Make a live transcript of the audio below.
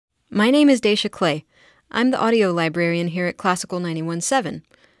My name is Dacia Clay. I'm the audio librarian here at Classical 91.7.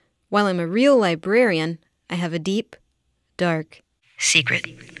 While I'm a real librarian, I have a deep, dark secret.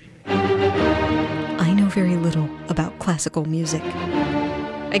 I know very little about classical music.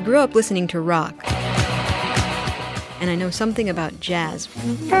 I grew up listening to rock, and I know something about jazz.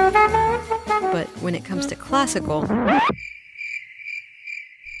 But when it comes to classical, I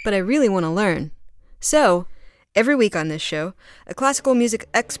really want to learn. So, every week on this show, a classical music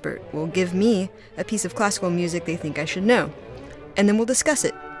expert will give me a piece of classical music they think I should know, and then we'll discuss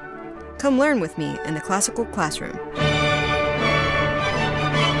it. Come learn with me in the classical classroom.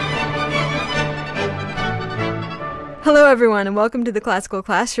 Hello everyone, and welcome to the Classical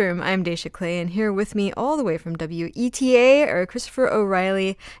Classroom. I'm Dacia Clay, and here with me all the way from WETA are Christopher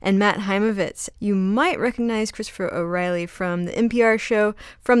O'Reilly and Matt Haimovitz. You might recognize Christopher O'Reilly from the NPR show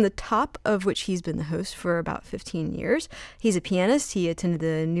From the Top, of which he's been the host for about 15 years. He's a pianist. He attended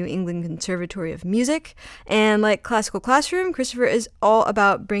the New England Conservatory of Music, and like Classical Classroom, Christopher is all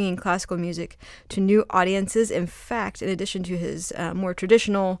about bringing classical music to new audiences. In fact, in addition to his more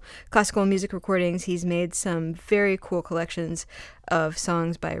traditional classical music recordings, he's made some very cool collections of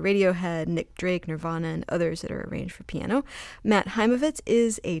songs by Radiohead, Nick Drake, Nirvana, and others that are arranged for piano. Matt Haimovitz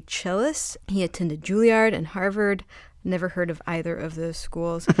is a cellist. He attended Juilliard and Harvard. Never heard of either of those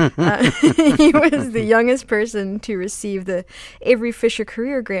schools. He was the youngest person to receive the Avery Fisher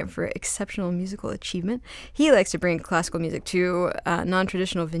Career Grant for Exceptional Musical Achievement. He likes to bring classical music to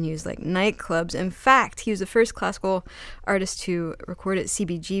non-traditional venues like nightclubs. In fact, he was the first classical artist to record at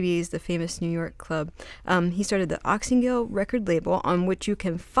CBGB's, the famous New York club. He started the Oxingale record label, on which you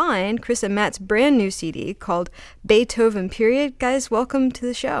can find Chris and Matt's brand new CD called Beethoven Period. Guys, welcome to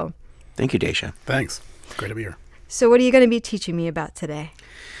the show. Thank you, Dacia. Thanks. Great to be here. So what are you going to be teaching me about today?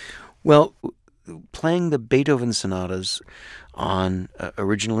 Well, playing the Beethoven sonatas on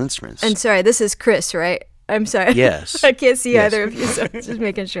original instruments. And sorry, this is Chris, right? I'm sorry. Yes. I can't see either of you, so just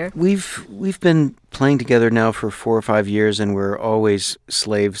making sure. We've been playing together now for 4 or 5 years, and we're always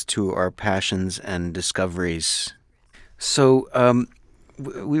slaves to our passions and discoveries. So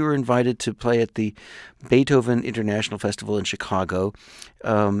we were invited to play at the Beethoven International Festival in Chicago,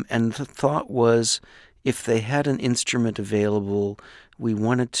 and the thought was, if they had an instrument available, we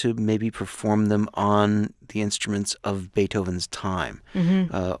wanted to maybe perform them on the instruments of Beethoven's time.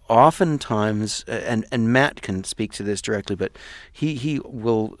 Mm-hmm. Oftentimes, and Matt can speak to this directly, but he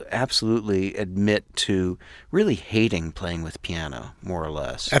will absolutely admit to really hating playing with piano, more or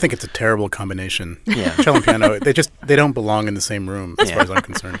less. I think it's a terrible combination. Yeah. Cello and piano, they don't belong in the same room, as far as I'm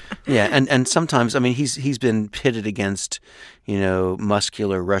concerned. Yeah, and sometimes, I mean, he's been pitted against,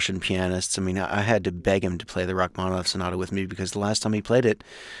 muscular Russian pianists. I mean, I had to beg him to play the Rachmaninoff Sonata with me because the last time he played it,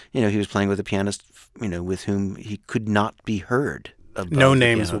 he was playing with a pianist, with whom he could not be heard. No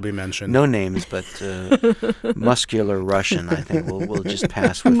names will be mentioned. No names, but muscular Russian, I think we'll just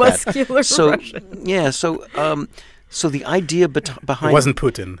pass with muscular Russian. Yeah, so the idea behind... It wasn't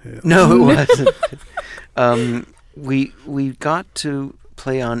Putin. No, it wasn't. We got to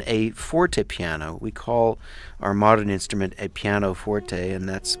play on a fortepiano. We call our modern instrument a piano forte, and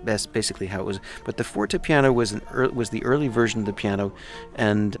that's basically how it was. But the fortepiano was the early version of the piano,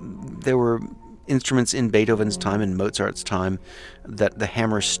 and there were instruments in Beethoven's time and Mozart's time that the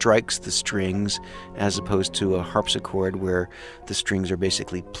hammer strikes the strings as opposed to a harpsichord where the strings are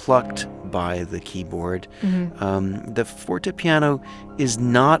basically plucked by the keyboard. Mm-hmm. The fortepiano is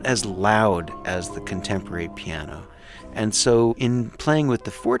not as loud as the contemporary piano. And so in playing with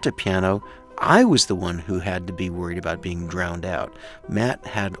the fortepiano, I was the one who had to be worried about being drowned out. Matt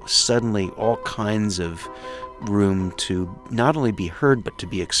had suddenly all kinds of room to not only be heard, but to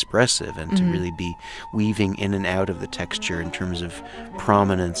be expressive and to really be weaving in and out of the texture in terms of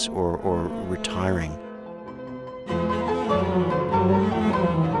prominence or retiring.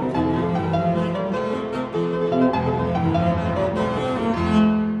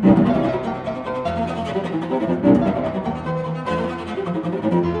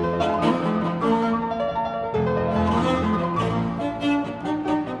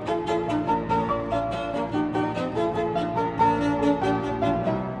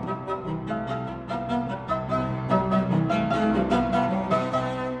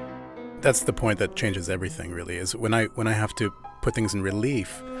 That's the point that changes everything, really, is when I have to put things in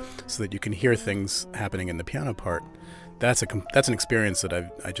relief so that you can hear things happening in the piano part, that's an experience that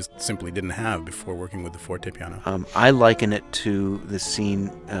I just simply didn't have before working with the fortepiano. I liken it to the scene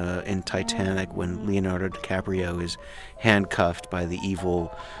in Titanic when Leonardo DiCaprio is handcuffed by the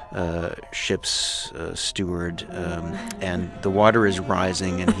evil ship's steward, and the water is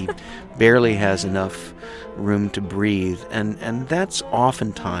rising, and he barely has enough room to breathe, and that's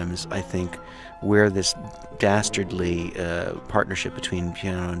oftentimes, I think, where this dastardly partnership between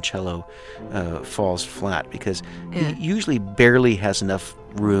piano and cello falls flat, because he usually barely has enough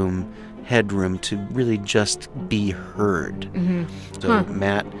headroom to really just be heard. So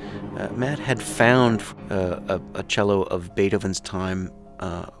Matt had found a cello of Beethoven's time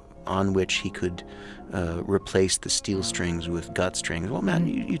on which he could replace the steel strings with gut strings. Well, Matt,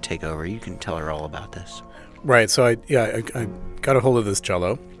 you take over. You can tell her all about this. Right. So I got a hold of this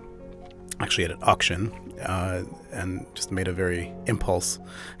cello, actually at an auction, and just made a very impulse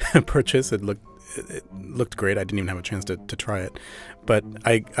purchase. It looked great. I didn't even have a chance to try it, but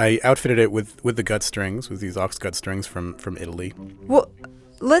I outfitted it with the gut strings, with these aux gut strings from Italy. Well,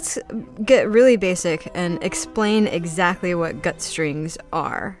 let's get really basic and explain exactly what gut strings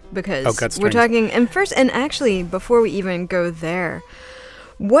are, because we're talking. And first, and actually, before we even go there,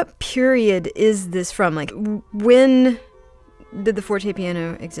 what period is this from? Like, when did the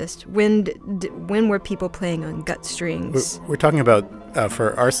fortepiano exist? When were people playing on gut strings? We're talking about,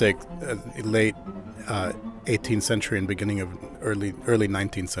 for our sake, late 18th century and beginning of early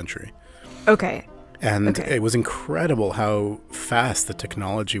 19th century. Okay. And it was incredible how fast the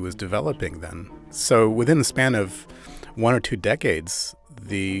technology was developing then. So within the span of 1 or 2 decades,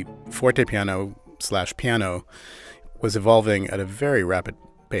 the fortepiano/piano was evolving at a very rapid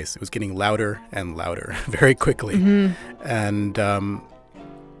pace. It was getting louder and louder very quickly. And,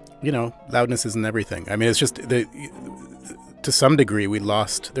 loudness isn't everything. I mean, it's just, to some degree, we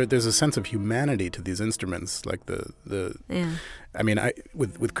lost, there's a sense of humanity to these instruments, like I mean,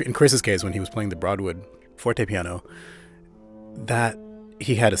 in Chris's case, when he was playing the Broadwood fortepiano, that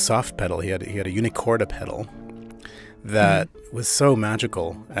he had a soft pedal, he had a unicorda pedal that was so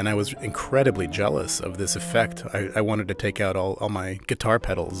magical, and I was incredibly jealous of this effect. I wanted to take out all my guitar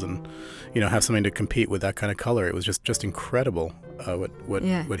pedals and, have something to compete with that kind of color. It was just incredible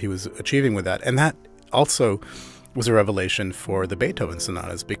what he was achieving with that. And that also was a revelation for the Beethoven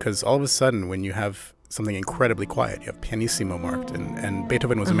sonatas, because all of a sudden, when you have something incredibly quiet, you have pianissimo marked, and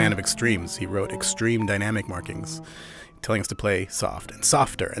Beethoven was a man of extremes. He wrote extreme dynamic markings, telling us to play soft and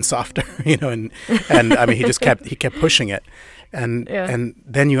softer and softer, and I mean, he kept pushing it. And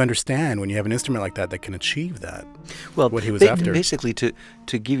then you understand when you have an instrument like that can achieve that. Well, what he was after. Basically, to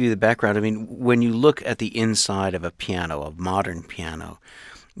give you the background, I mean, when you look at the inside of a piano, a modern piano,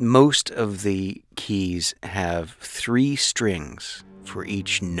 most of the keys have 3 strings for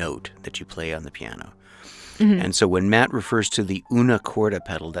each note that you play on the piano. And so when Matt refers to the una corda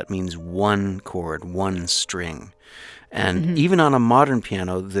pedal, that means 1 chord, 1 string. And even on a modern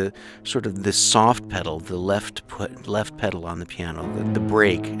piano, the soft pedal, the left pedal on the piano, the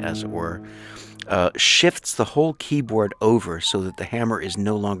brake, as it were, shifts the whole keyboard over so that the hammer is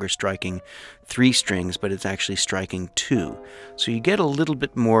no longer striking 3 strings, but it's actually striking 2. So you get a little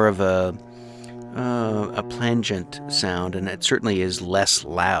bit more of a plangent sound, and it certainly is less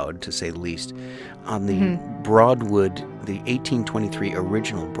loud, to say the least. On the Broadwood, the 1823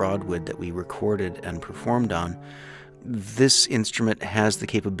 original Broadwood that we recorded and performed on, this instrument has the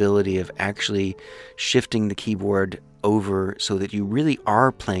capability of actually shifting the keyboard over so that you really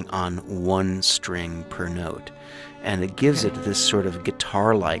are playing on 1 string per note. And it gives it this sort of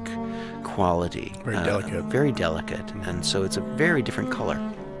guitar-like quality. Very delicate. Very delicate. And so it's a very different color.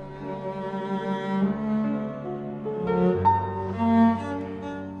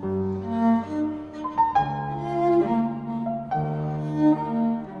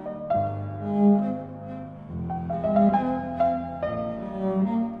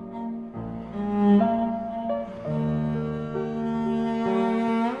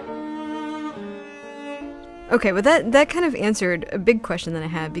 Okay, well that kind of answered a big question that I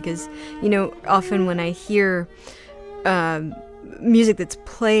had, because, often when I hear music that's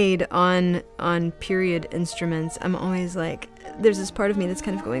played on period instruments, I'm always like, there's this part of me that's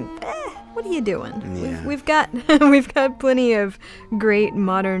kind of going, what are you doing? Yeah. We've got plenty of great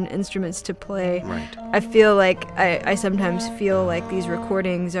modern instruments to play. Right. I feel like I sometimes feel like these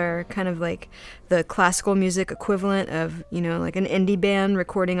recordings are kind of like the classical music equivalent of, like an indie band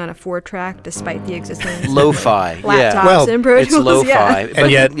recording on a 4-track despite the existence lo-fi. of laptops and Pro Tools. It's lo-fi.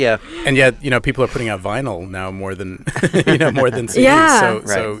 Yeah. And yet, people are putting out vinyl now more than CDs. Yeah.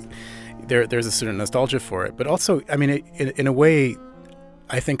 So there's a certain nostalgia for it. But also, I mean, in a way,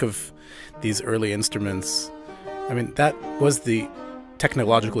 I think of these early instruments I mean, that was the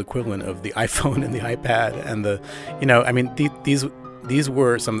technological equivalent of the iPhone and the iPad and the, I mean, these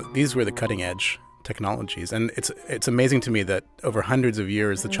were the cutting edge technologies, and it's amazing to me that over hundreds of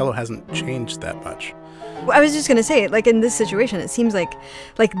years the cello hasn't changed that much. Well, I was just gonna say, like, in this situation, it seems like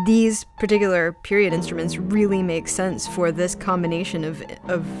these particular period instruments really make sense for this combination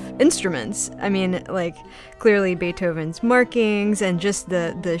of instruments. I mean, like, clearly Beethoven's markings and just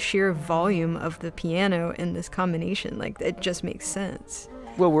the sheer volume of the piano in this combination, like, it just makes sense.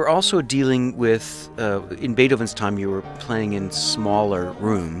 Well, we're also dealing with, in Beethoven's time, you were playing in smaller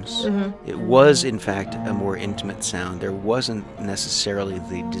rooms. Mm-hmm. It was, in fact, a more intimate sound. There wasn't necessarily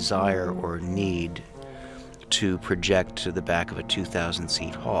the desire or need to project to the back of a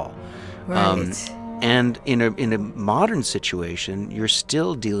 2,000-seat hall. Right. And in a modern situation, you're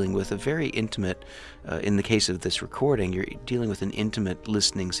still dealing with a very intimate, in the case of this recording, you're dealing with an intimate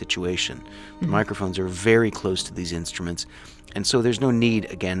listening situation. Mm-hmm. The microphones are very close to these instruments, and so there's no need,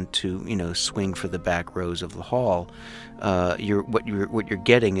 again, to swing for the back rows of the hall. What you're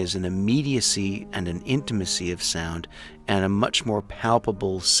getting is an immediacy and an intimacy of sound, and a much more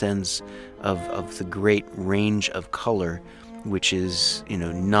palpable sense of the great range of color, which is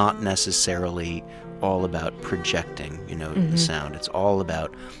not necessarily all about projecting the sound. It's all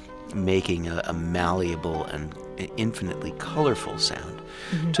about making a malleable and infinitely colorful sound,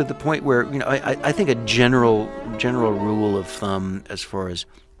 to the point where I think a general rule of thumb as far as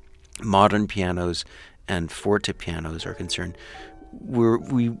modern pianos and fortepianos are concerned,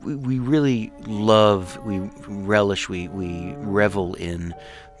 we really love, we relish, we revel in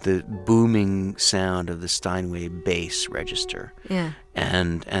the booming sound of the Steinway bass register,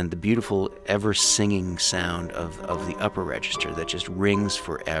 and the beautiful ever-singing sound of the upper register that just rings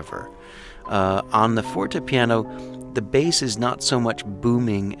forever. On the fortepiano, the bass is not so much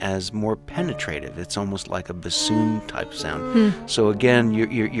booming as more penetrative. It's almost like a bassoon-type sound. So again,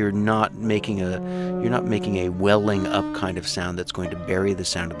 you're not making a welling up kind of sound that's going to bury the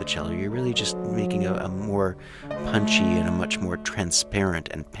sound of the cello. You're really just making a more punchy and a much more transparent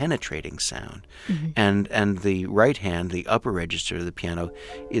and penetrating sound. And the right hand, the upper register of the piano,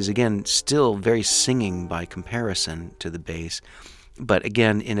 is again still very singing by comparison to the bass, but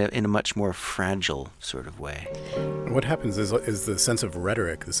again in a much more fragile sort of way. What happens is the sense of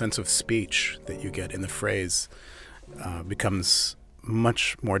rhetoric, the sense of speech that you get in the phrase becomes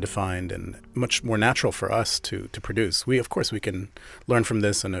much more defined and much more natural for us to produce. Of course we can learn from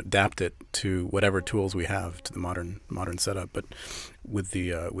this and adapt it to whatever tools we have to the modern setup, but with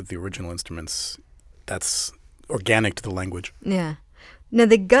the original instruments, that's organic to the language. Yeah. Now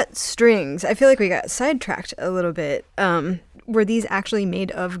the gut strings, I feel like we got sidetracked a little bit. Were these actually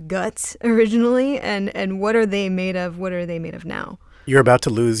made of guts originally? And what are they made of? What are they made of now? You're about to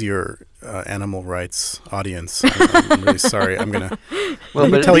lose your animal rights audience. I'm really sorry. I'm going to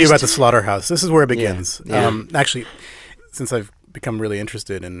let me tell you about the slaughterhouse. This is where it begins. Yeah. Actually, since I've become really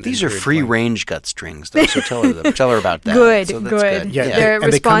interested in... These are free-range gut strings, though, so tell her about that. Good, so that's good. Yeah, They're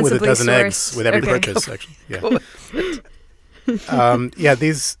and they come with a dozen sourced. eggs with every purchase, actually. Yeah.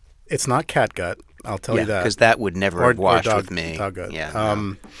 It's not cat gut. I'll tell you that. Because that would never have washed dog, with me. Dog gut. Yeah.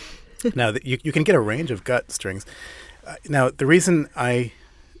 Now, you can get a range of gut strings. Now, the reason I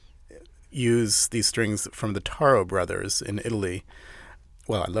use these strings from the Taro brothers in Italy,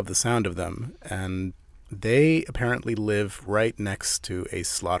 well, I love the sound of them, and they apparently live right next to a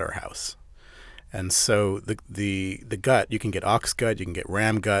slaughterhouse. And so the gut, you can get ox gut, you can get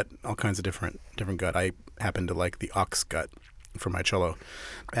ram gut, all kinds of different gut. I happen to like the ox gut for my cello.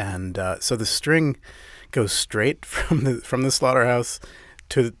 And so the string goes straight from the slaughterhouse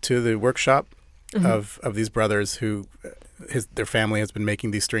to the workshop of these brothers who their family has been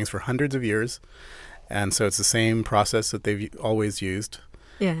making these strings for hundreds of years. And so it's the same process that they've always used.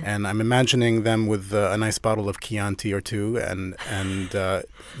 Yeah. And I'm imagining them with a nice bottle of Chianti or two, and the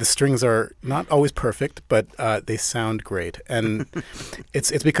strings are not always perfect, but they sound great. And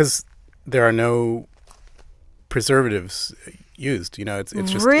it's because there are no preservatives used. It's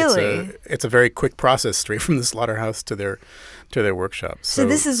just really? It's a very quick process straight from the slaughterhouse to their workshop. So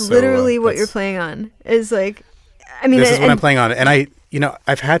this is literally what you're playing on. Is like, I mean, this is what I'm playing on, and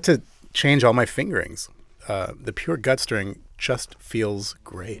I've had to change all my fingerings. The pure gut string just feels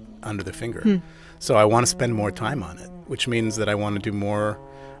great under the finger. So I want to spend more time on it, which means that I want to do more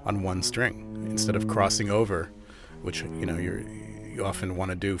on one string instead of crossing over, which you often want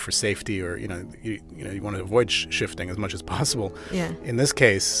to do for safety, or you want to avoid shifting as much as possible. Yeah. In this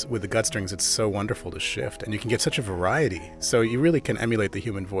case, with the gut strings, it's so wonderful to shift, and you can get such a variety. So you really can emulate the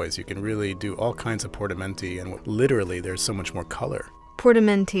human voice. You can really do all kinds of portamenti, and literally there's so much more color.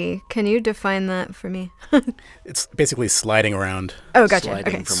 portamenti. Can you define that for me? It's basically sliding around. Oh, gotcha.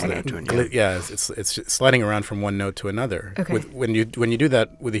 Sliding Okay. from one note to another. Yeah, it's sliding around from one note to another. Okay. When you do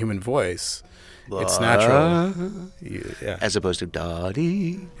that with a human voice, it's natural. Yeah. As opposed to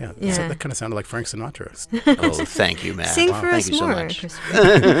da-dee. Yeah. Yeah. So that kind of sounded like Frank Sinatra. Oh, thank you, Matt. Sing for Thank us you so more, much.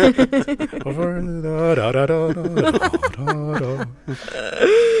 Christopher.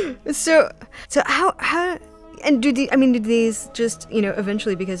 So how and do these just,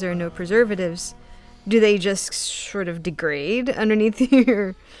 eventually, because there are no preservatives, do they just sort of degrade underneath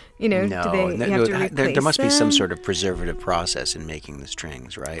your, do they have to replace there must be some them? sort of preservative process in making the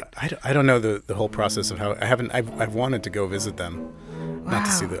strings, right? I don't know the whole process of how. I've wanted to go visit them, not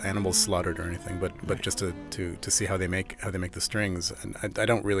to see the animals slaughtered or anything, but just to see how they make the strings. And I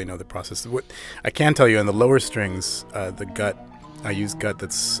don't really know the process. What I can tell you, on the lower strings, the gut, I use gut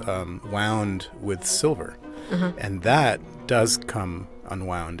that's wound with silver, and that does come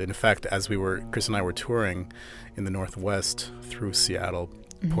unwound. In fact, as Chris and I were touring in the Northwest through Seattle,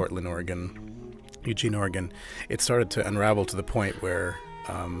 Portland, Oregon, Eugene, Oregon, it started to unravel to the point where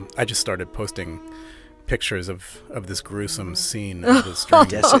I just started posting pictures of this gruesome scene of the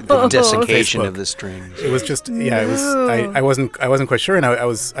strings. The desiccation Facebook. of the strings. It was just, it was. I wasn't quite sure, and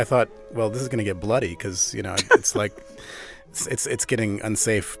I thought, well, this is going to get bloody because it's like. It's getting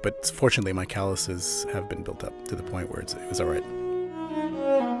unsafe, but fortunately my calluses have been built up to the point where it was all right.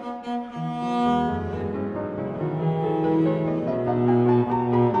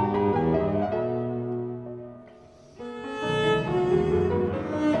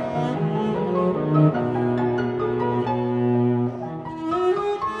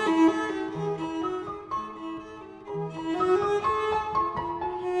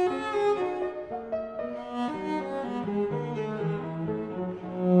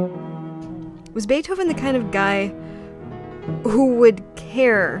 Was Beethoven the kind of guy who would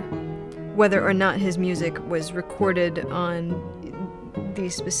care whether or not his music was recorded on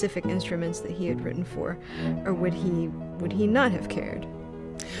these specific instruments that he had written for, or would he not have cared?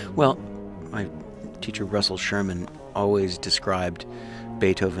 Well, my teacher Russell Sherman always described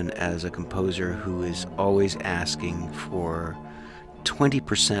Beethoven as a composer who is always asking for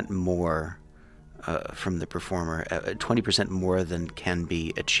 20% more from the performer, 20% more than can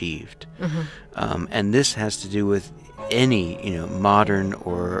be achieved. And this has to do with any, modern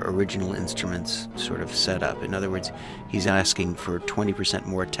or original instruments sort of setup. In other words, he's asking for 20%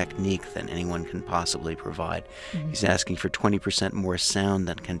 more technique than anyone can possibly provide. He's asking for 20% more sound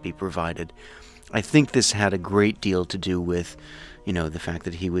than can be provided. I think this had a great deal to do with the fact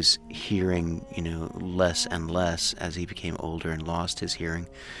that he was hearing, less and less as he became older and lost his hearing.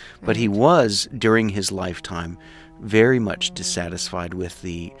 But he was, during his lifetime, very much dissatisfied with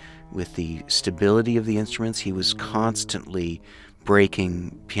the stability of the instruments. He was constantly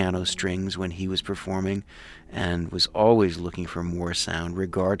breaking piano strings when he was performing and was always looking for more sound,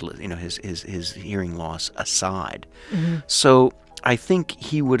 regardless, his hearing loss aside. So I think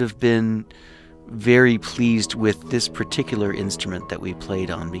he would have been very pleased with this particular instrument that we played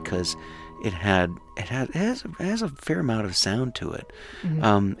on because it has a fair amount of sound to it.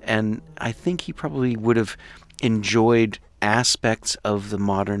 And I think he probably would have enjoyed aspects of the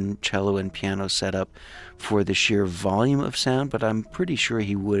modern cello and piano setup for the sheer volume of sound, but I'm pretty sure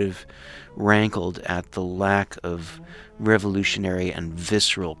he would have rankled at the lack of revolutionary and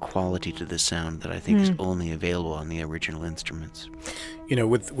visceral quality to the sound that I think is only available on the original instruments.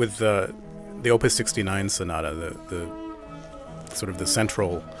 With the Opus 69 sonata, the sort of the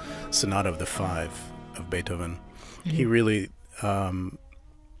central sonata of the five of Beethoven, he really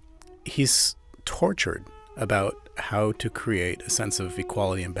he's tortured about how to create a sense of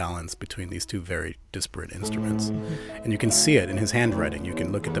equality and balance between these two very disparate instruments. And you can see it in his handwriting. You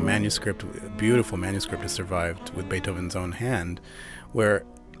can look at the manuscript, a beautiful manuscript has survived with Beethoven's own hand, where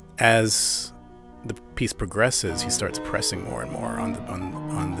as the piece progresses, he starts pressing more and more on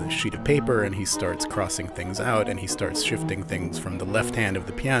the sheet of paper, and he starts crossing things out, and he starts shifting things from the left hand of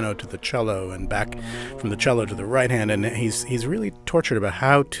the piano to the cello, and back from the cello to the right hand, and he's really tortured about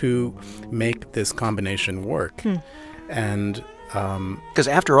how to make this combination work. And because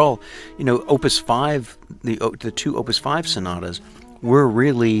after all, Opus 5, the two Opus 5 sonatas were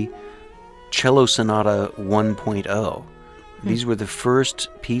really cello sonata 1.0. These were the first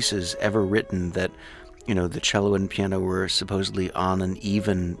pieces ever written that, the cello and piano were supposedly on an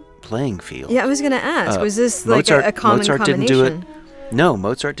even playing field. Yeah, I was going to ask, was this like a common Mozart combination? Didn't do it. No,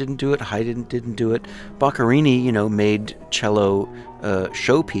 Mozart didn't do it. Haydn didn't do it. Boccherini, made cello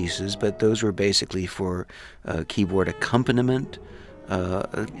showpieces, but those were basically for keyboard accompaniment.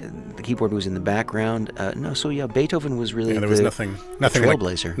 The keyboard was in the background. No, so yeah, Beethoven was really there was nothing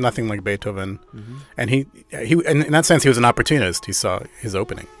trailblazer. Like, nothing like Beethoven, and he in that sense he was an opportunist. He saw his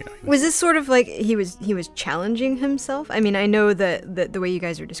opening. Was this sort of like he was challenging himself? I mean, I know that the way you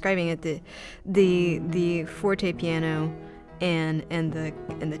guys are describing it, the fortepiano and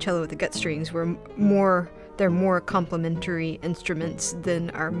the cello with the gut strings were more. They're more complementary instruments than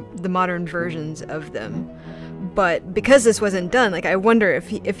the modern versions of them. But because this wasn't done, like I wonder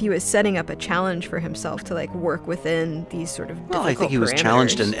if he was setting up a challenge for himself to like work within these sort of difficult Well, I think he was parameters.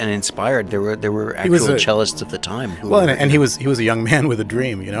 challenged and inspired. There were actual cellists of the time. And he was a young man with a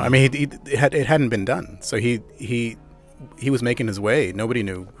dream. I mean, it hadn't been done, so he was making his way. Nobody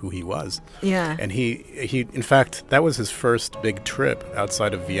knew who he was. Yeah. And he in fact, that was his first big trip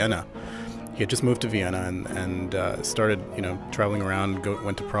outside of Vienna. He had just moved to Vienna and started, traveling around.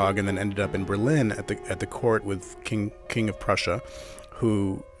 Went to Prague and then ended up in Berlin at the court with King of Prussia,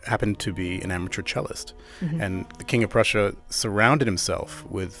 who happened to be an amateur cellist. Mm-hmm. And the King of Prussia surrounded himself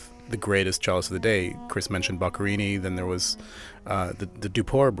with the greatest cellists of the day. Chris mentioned Boccherini. Then there was the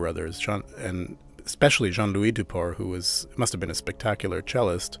Duport brothers, and especially Jean-Louis Duport, who must have been a spectacular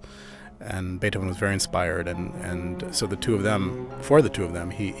cellist. And Beethoven was very inspired, and so for the two of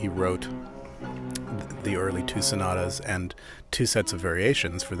them, he wrote the early two sonatas and two sets of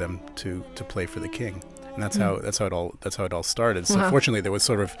variations for them to play for the king, and that's how it all started. So fortunately, there was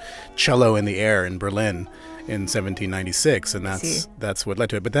sort of cello in the air in Berlin in 1796, and that's what led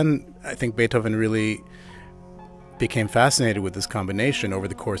to it. But then I think Beethoven really became fascinated with this combination over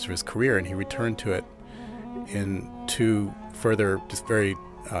the course of his career, and he returned to it in two further, just very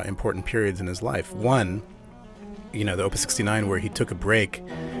important periods in his life. One, the Opus 69, where he took a break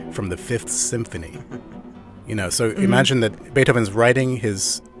from the Fifth Symphony. So imagine that Beethoven's writing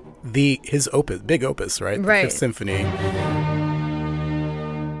his opus, big opus, right? The Fifth Symphony.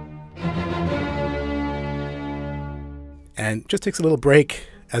 And just takes a little break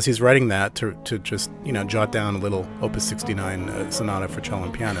as he's writing that to just, jot down a little Opus 69 sonata for cello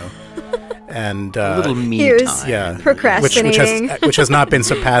and piano. And a little me time. Procrastinating. Which has not been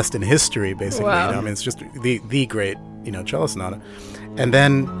surpassed in history, basically. Wow. I mean, it's just the great, cello sonata. And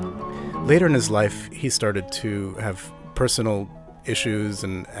then later in his life, he started to have personal issues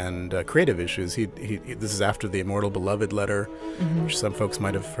and creative issues. This is after the Immortal Beloved letter, which some folks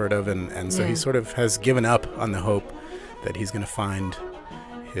might have heard of, and so he sort of has given up on the hope that he's going to find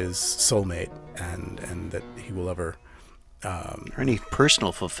his soulmate and that he will ever or any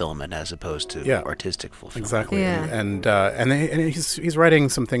personal fulfillment as opposed to artistic fulfillment. Exactly. Yeah. And he's writing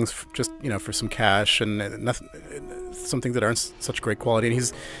some things just for some cash and some things that aren't such great quality.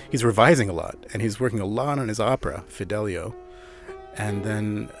 And he's revising a lot, and he's working a lot on his opera Fidelio, and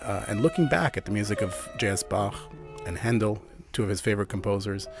then and looking back at the music of J.S. Bach and Handel, two of his favorite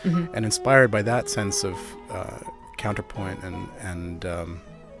composers, and inspired by that sense of counterpoint and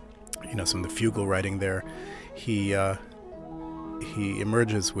some of the fugal writing there, he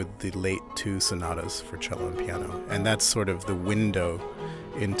emerges with the late two sonatas for cello and piano, and that's sort of the window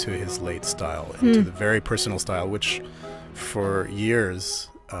into his late style, into the very personal style, which for years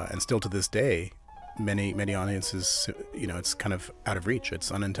and still to this day, many audiences, it's kind of out of reach.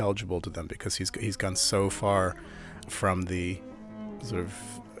 It's unintelligible to them because he's gone so far from the sort of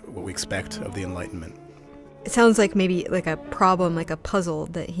what we expect of the Enlightenment. It sounds like maybe like a problem, like a puzzle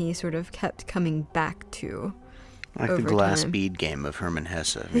that he sort of kept coming back to. Like the glass bead game of Hermann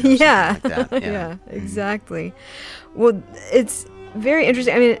Hesse. Yeah. Like that. Yeah, exactly. Well, it's very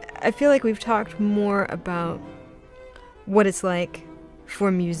interesting. I mean, I feel like we've talked more about what it's like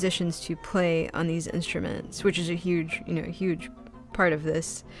for musicians to play on these instruments, which is a huge part of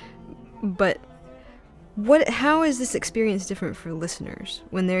this. But how is this experience different for listeners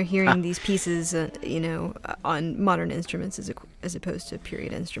when they're hearing these pieces, on modern instruments as opposed to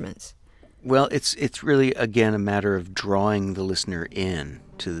period instruments? Well, it's really, again, a matter of drawing the listener in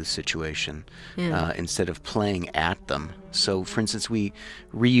to the situation instead of playing at them. So, for instance, we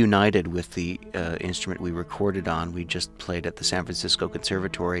reunited with the instrument we recorded on. We just played at the San Francisco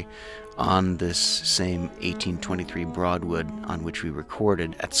Conservatory on this same 1823 Broadwood on which we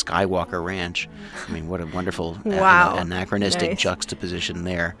recorded at Skywalker Ranch. I mean, what a wonderful anachronistic juxtaposition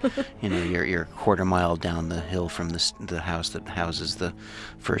there. You're a quarter mile down the hill from the house that houses the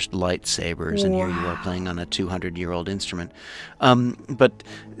first lightsabers, and here you are playing on a 200-year-old instrument. But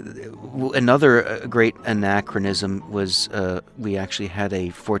another great anachronism was we actually had a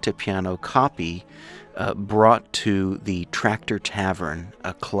fortepiano copy brought to the Tractor Tavern,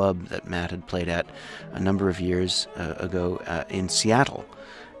 a club that Matt had played at a number of years ago in Seattle.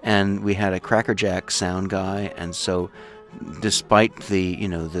 And we had a crackerjack sound guy, and so despite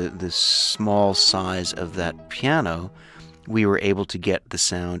the small size of that piano, we were able to get the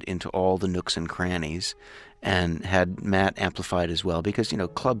sound into all the nooks and crannies, and had Matt amplified as well, because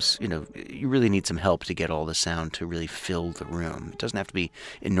clubs, you really need some help to get all the sound to really fill the room. It doesn't have to be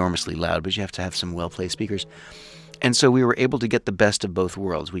enormously loud, but you have to have some well-placed speakers. And so we were able to get the best of both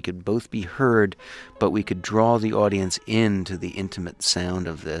worlds. We could both be heard, but we could draw the audience into the intimate sound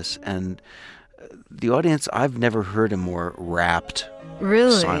of this. And the audience, I've never heard a more rapt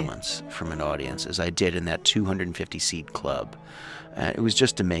silence from an audience as I did in that 250-seat club. It was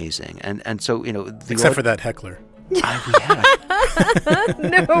just amazing. And so, except for that heckler.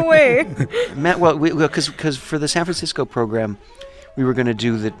 No way. Matt, because for the San Francisco program, we were going to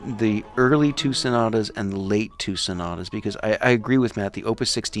do the early two sonatas and the late two sonatas, because I agree with Matt. The Opus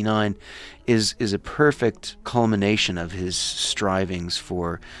 69 is a perfect culmination of his strivings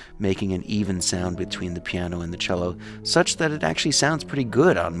for making an even sound between the piano and the cello, such that it actually sounds pretty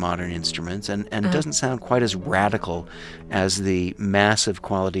good on modern instruments, and it doesn't sound quite as radical as the massive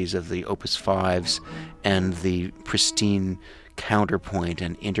qualities of the Opus 5s and the pristine counterpoint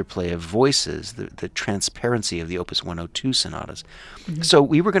and interplay of voices, the transparency of the Opus 102 sonatas. Mm-hmm. So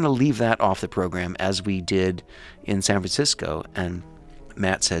we were going to leave that off the program, as we did in San Francisco, and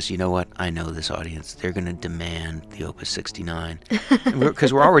Matt says, you know what, I know this audience. They're going to demand the Opus 69,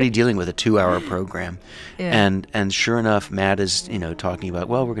 because we're already dealing with a 2-hour program. Yeah. And sure enough, Matt is talking about,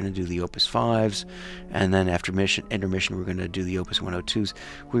 well, we're going to do the Opus 5s, and then after intermission we're going to do the Opus 102s.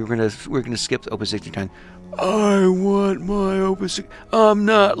 We're going to skip Opus 69. I want my Opus. I'm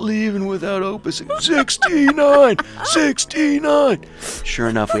not leaving without Opus 69. 69. Sure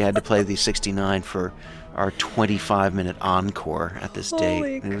enough, we had to play the 69 for our 25-minute encore at this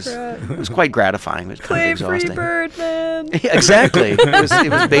date. It was quite gratifying. It was kind of exhausting. Play Freebird, man. Yeah, exactly.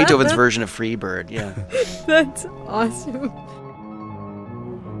 It was Beethoven's version of Freebird. Yeah. That's awesome.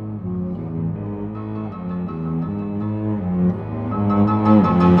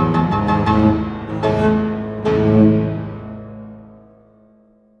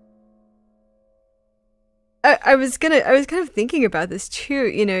 I was kind of thinking about this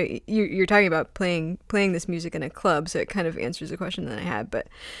too. You're talking about playing this music in a club, so it kind of answers a question that I had. But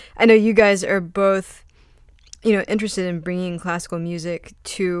I know you guys are both, interested in bringing classical music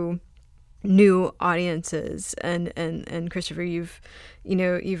to new audiences, and Christopher, you've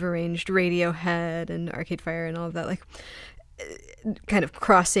arranged Radiohead and Arcade Fire and all of that, like kind of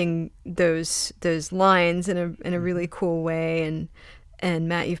crossing those lines in a really cool way. And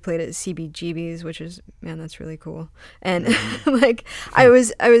Matt, you've played at CBGB's, which is, man, that's really cool. And I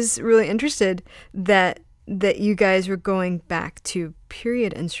was really interested that you guys were going back to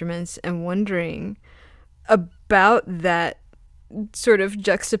period instruments, and wondering about that sort of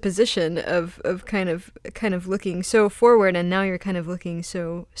juxtaposition of kind of looking so forward, and now you're kind of looking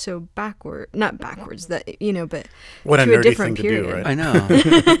so backward, not backwards, that but what to a nerdy a different thing period. To do, right? I know.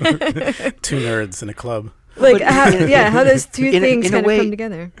 2 nerds in a club. Like how those two things kind of come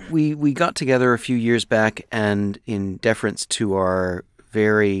together. We got together a few years back, and in deference to our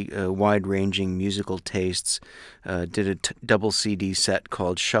very wide-ranging musical tastes, did a double CD set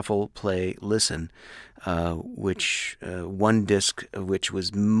called Shuffle, Play, Listen, which one disc of which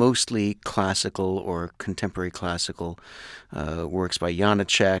was mostly classical or contemporary classical works by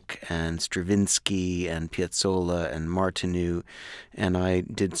Janacek and Stravinsky and Piazzolla and Martinu, and I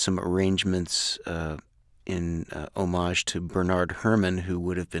did some arrangements in homage to Bernard Herrmann, who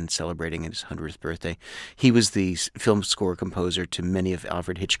would have been celebrating his 100th birthday. He was the film score composer to many of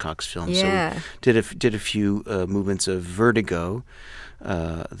Alfred Hitchcock's films. Yeah. So we did a few movements of Vertigo,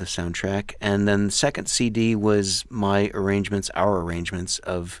 the soundtrack, and then the second CD was our arrangements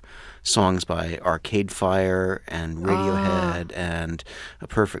of songs by Arcade Fire and Radiohead and A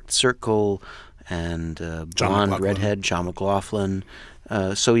Perfect Circle and Blonde Redhead, John McLaughlin.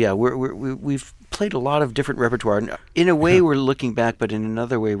 So yeah, we've played a lot of different repertoire. In a way, we're looking back, but in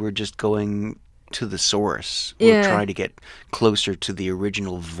another way, we're just going to the source. We're trying to get closer to the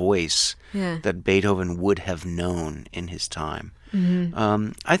original voice that Beethoven would have known in his time.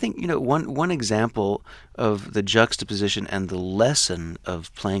 Mm-hmm. I think one example of the juxtaposition and the lesson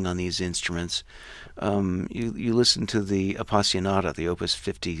of playing on these instruments. You listen to the Appassionata, the Opus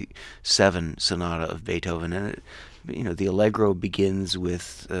 57 sonata of Beethoven, and the Allegro begins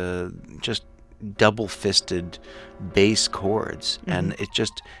with just double-fisted bass chords, and it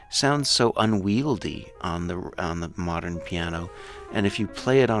just sounds so unwieldy on the modern piano. And if you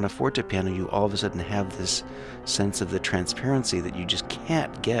play it on a fortepiano, you all of a sudden have this sense of the transparency that you just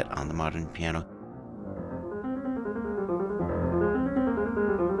can't get on the modern piano.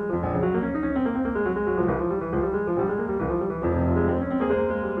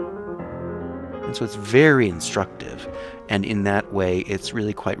 And so it's very instructive. And in that way, it's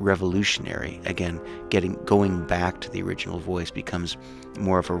really quite revolutionary. Again, going back to the original voice becomes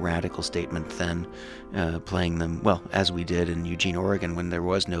more of a radical statement than playing them, well, as we did in Eugene, Oregon, when there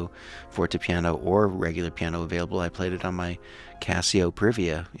was no fortepiano or regular piano available. I played it on my Casio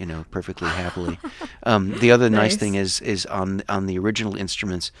Privia, perfectly happily. The other nice thing is on the original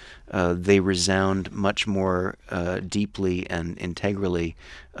instruments, they resound much more deeply and integrally.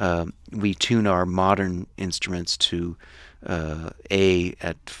 We tune our modern instruments to A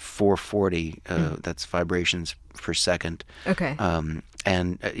at 440. That's vibrations per second. Okay.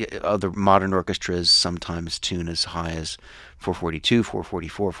 And other modern orchestras sometimes tune as high as 442,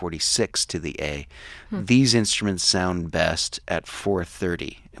 444, 46 to the A. These instruments sound best at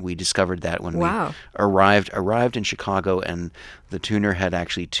 430. We discovered that when we arrived in Chicago, and the tuner had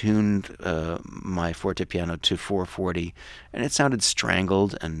actually tuned my fortepiano to 440, and it sounded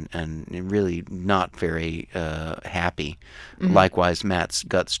strangled and really not very happy. Likewise, Matt's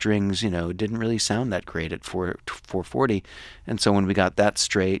gut strings, didn't really sound that great at 440, and so when we got that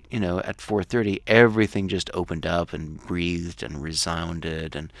straight, at 430, everything just opened up and breathed and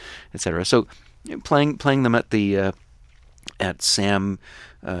resounded and etc. So playing them at the at Sam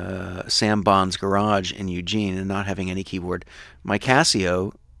Bond's garage in Eugene and not having any keyboard, my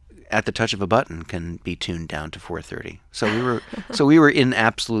Casio at the touch of a button can be tuned down to 430. So we were in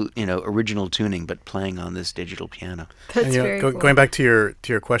absolute original tuning, but playing on this digital piano. That's very cool. Going back to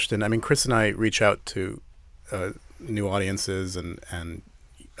your question, I mean, Chris and I reach out to new audiences and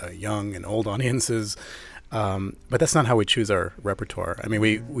young and old audiences. But that's not how we choose our repertoire. I mean,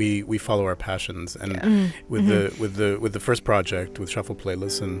 we follow our passions, and with the first project with Shuffle Play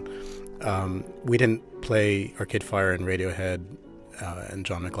Listen, we didn't play Arcade Fire and Radiohead and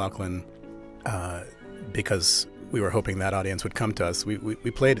John McLaughlin because we were hoping that audience would come to us. We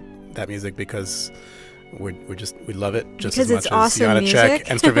played that music because we love it just because as much it's awesome as music. Janacek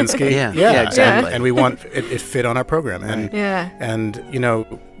and Stravinsky. yeah, exactly. And we want it fit on our program. And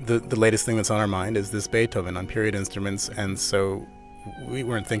the latest thing that's on our mind is this Beethoven on period instruments, and so we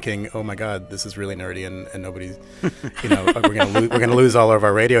weren't thinking, oh my God, this is really nerdy, and nobody, we're gonna lose all of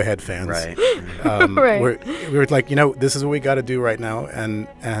our Radiohead fans. Right. Right. We were like, this is what we got to do right now,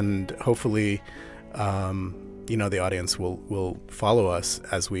 and hopefully, the audience will follow us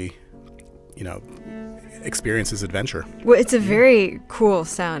as we, experience this adventure. Well, it's a very cool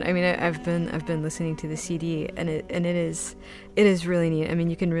sound. I mean, I've been listening to the CD, and it is really neat. I mean,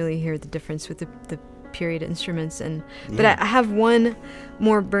 you can really hear the difference with the period instruments. But I have one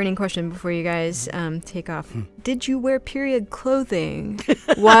more burning question before you guys take off. Did you wear period clothing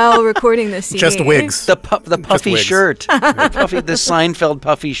while recording the CD? Just wigs. The puffy shirt. The Seinfeld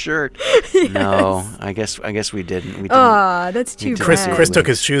puffy shirt. Yes. No, I guess we didn't. Aw, that's too bad. Chris took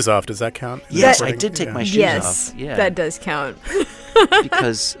his shoes off. Does that count? Yes, I did take my shoes off. Yes, that does count.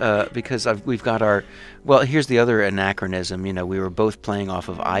 because we've got our. Well, here's the other anachronism. We were both playing off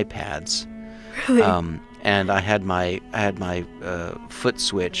of iPads. Really? And I had my foot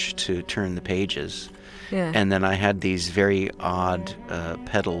switch to turn the pages. Yeah. And then I had these very odd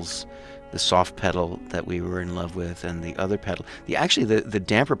pedals, the soft pedal that we were in love with, and the other pedal, the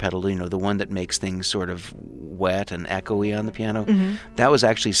damper pedal, the one that makes things sort of wet and echoey on the piano, that was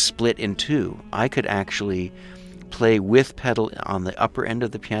actually split in two. I could actually play with pedal on the upper end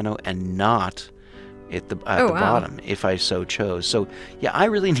of the piano and not at the bottom if I so chose. So yeah, I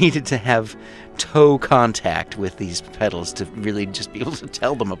really needed to have toe contact with these pedals to really just be able to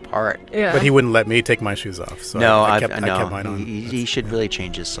tell them apart. Yeah. But he wouldn't let me take my shoes off. So no, I kept mine on. He should really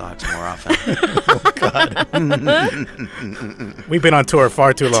change his socks more often. Oh God. We've been on tour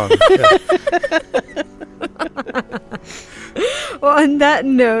far too long. Well, on that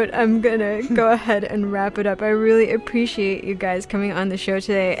note, I'm gonna go ahead and wrap it up. I really appreciate you guys coming on the show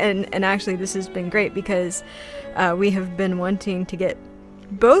today, and actually this has been great because we have been wanting to get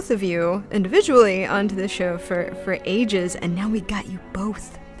both of you individually onto the show for ages, and now we got you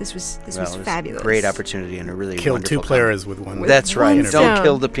both. This was fabulous. Great opportunity and a really Kill wonderful two players with one. That's right. Sound.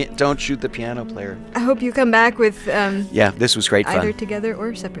 Don't shoot the piano player. I hope you come back with this was great fun. Either together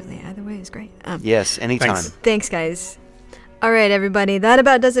or separately. Either way is great. Yes, anytime. Thanks, guys. All right, everybody, that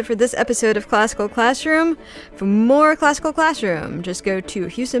about does it for this episode of Classical Classroom. For more Classical Classroom, just go to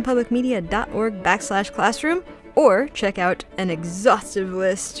houstonpublicmedia.org/classroom or check out an exhaustive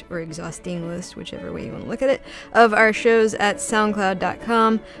list, or exhausting list, whichever way you want to look at it, of our shows at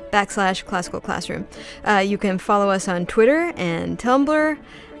soundcloud.com/classical classroom. You can follow us on Twitter and Tumblr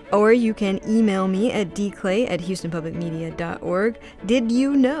Or you can email me at dclay@houstonpublicmedia.org. Did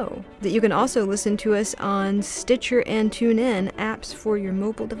you know that you can also listen to us on Stitcher and TuneIn, apps for your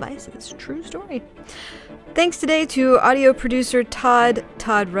mobile devices? True story. Thanks today to audio producer Todd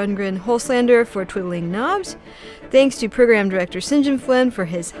Rundgren Hulslander for twiddling knobs. Thanks to program director St. John Flynn for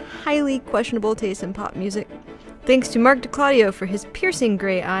his highly questionable taste in pop music. Thanks to Mark DiClaudio for his piercing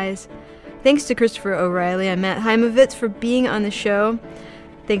gray eyes. Thanks to Christopher O'Reilly and Matt Haimovitz for being on the show.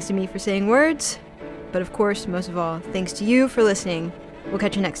 Thanks to me for saying words. But of course, most of all, thanks to you for listening. We'll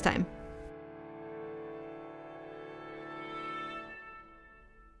catch you next time.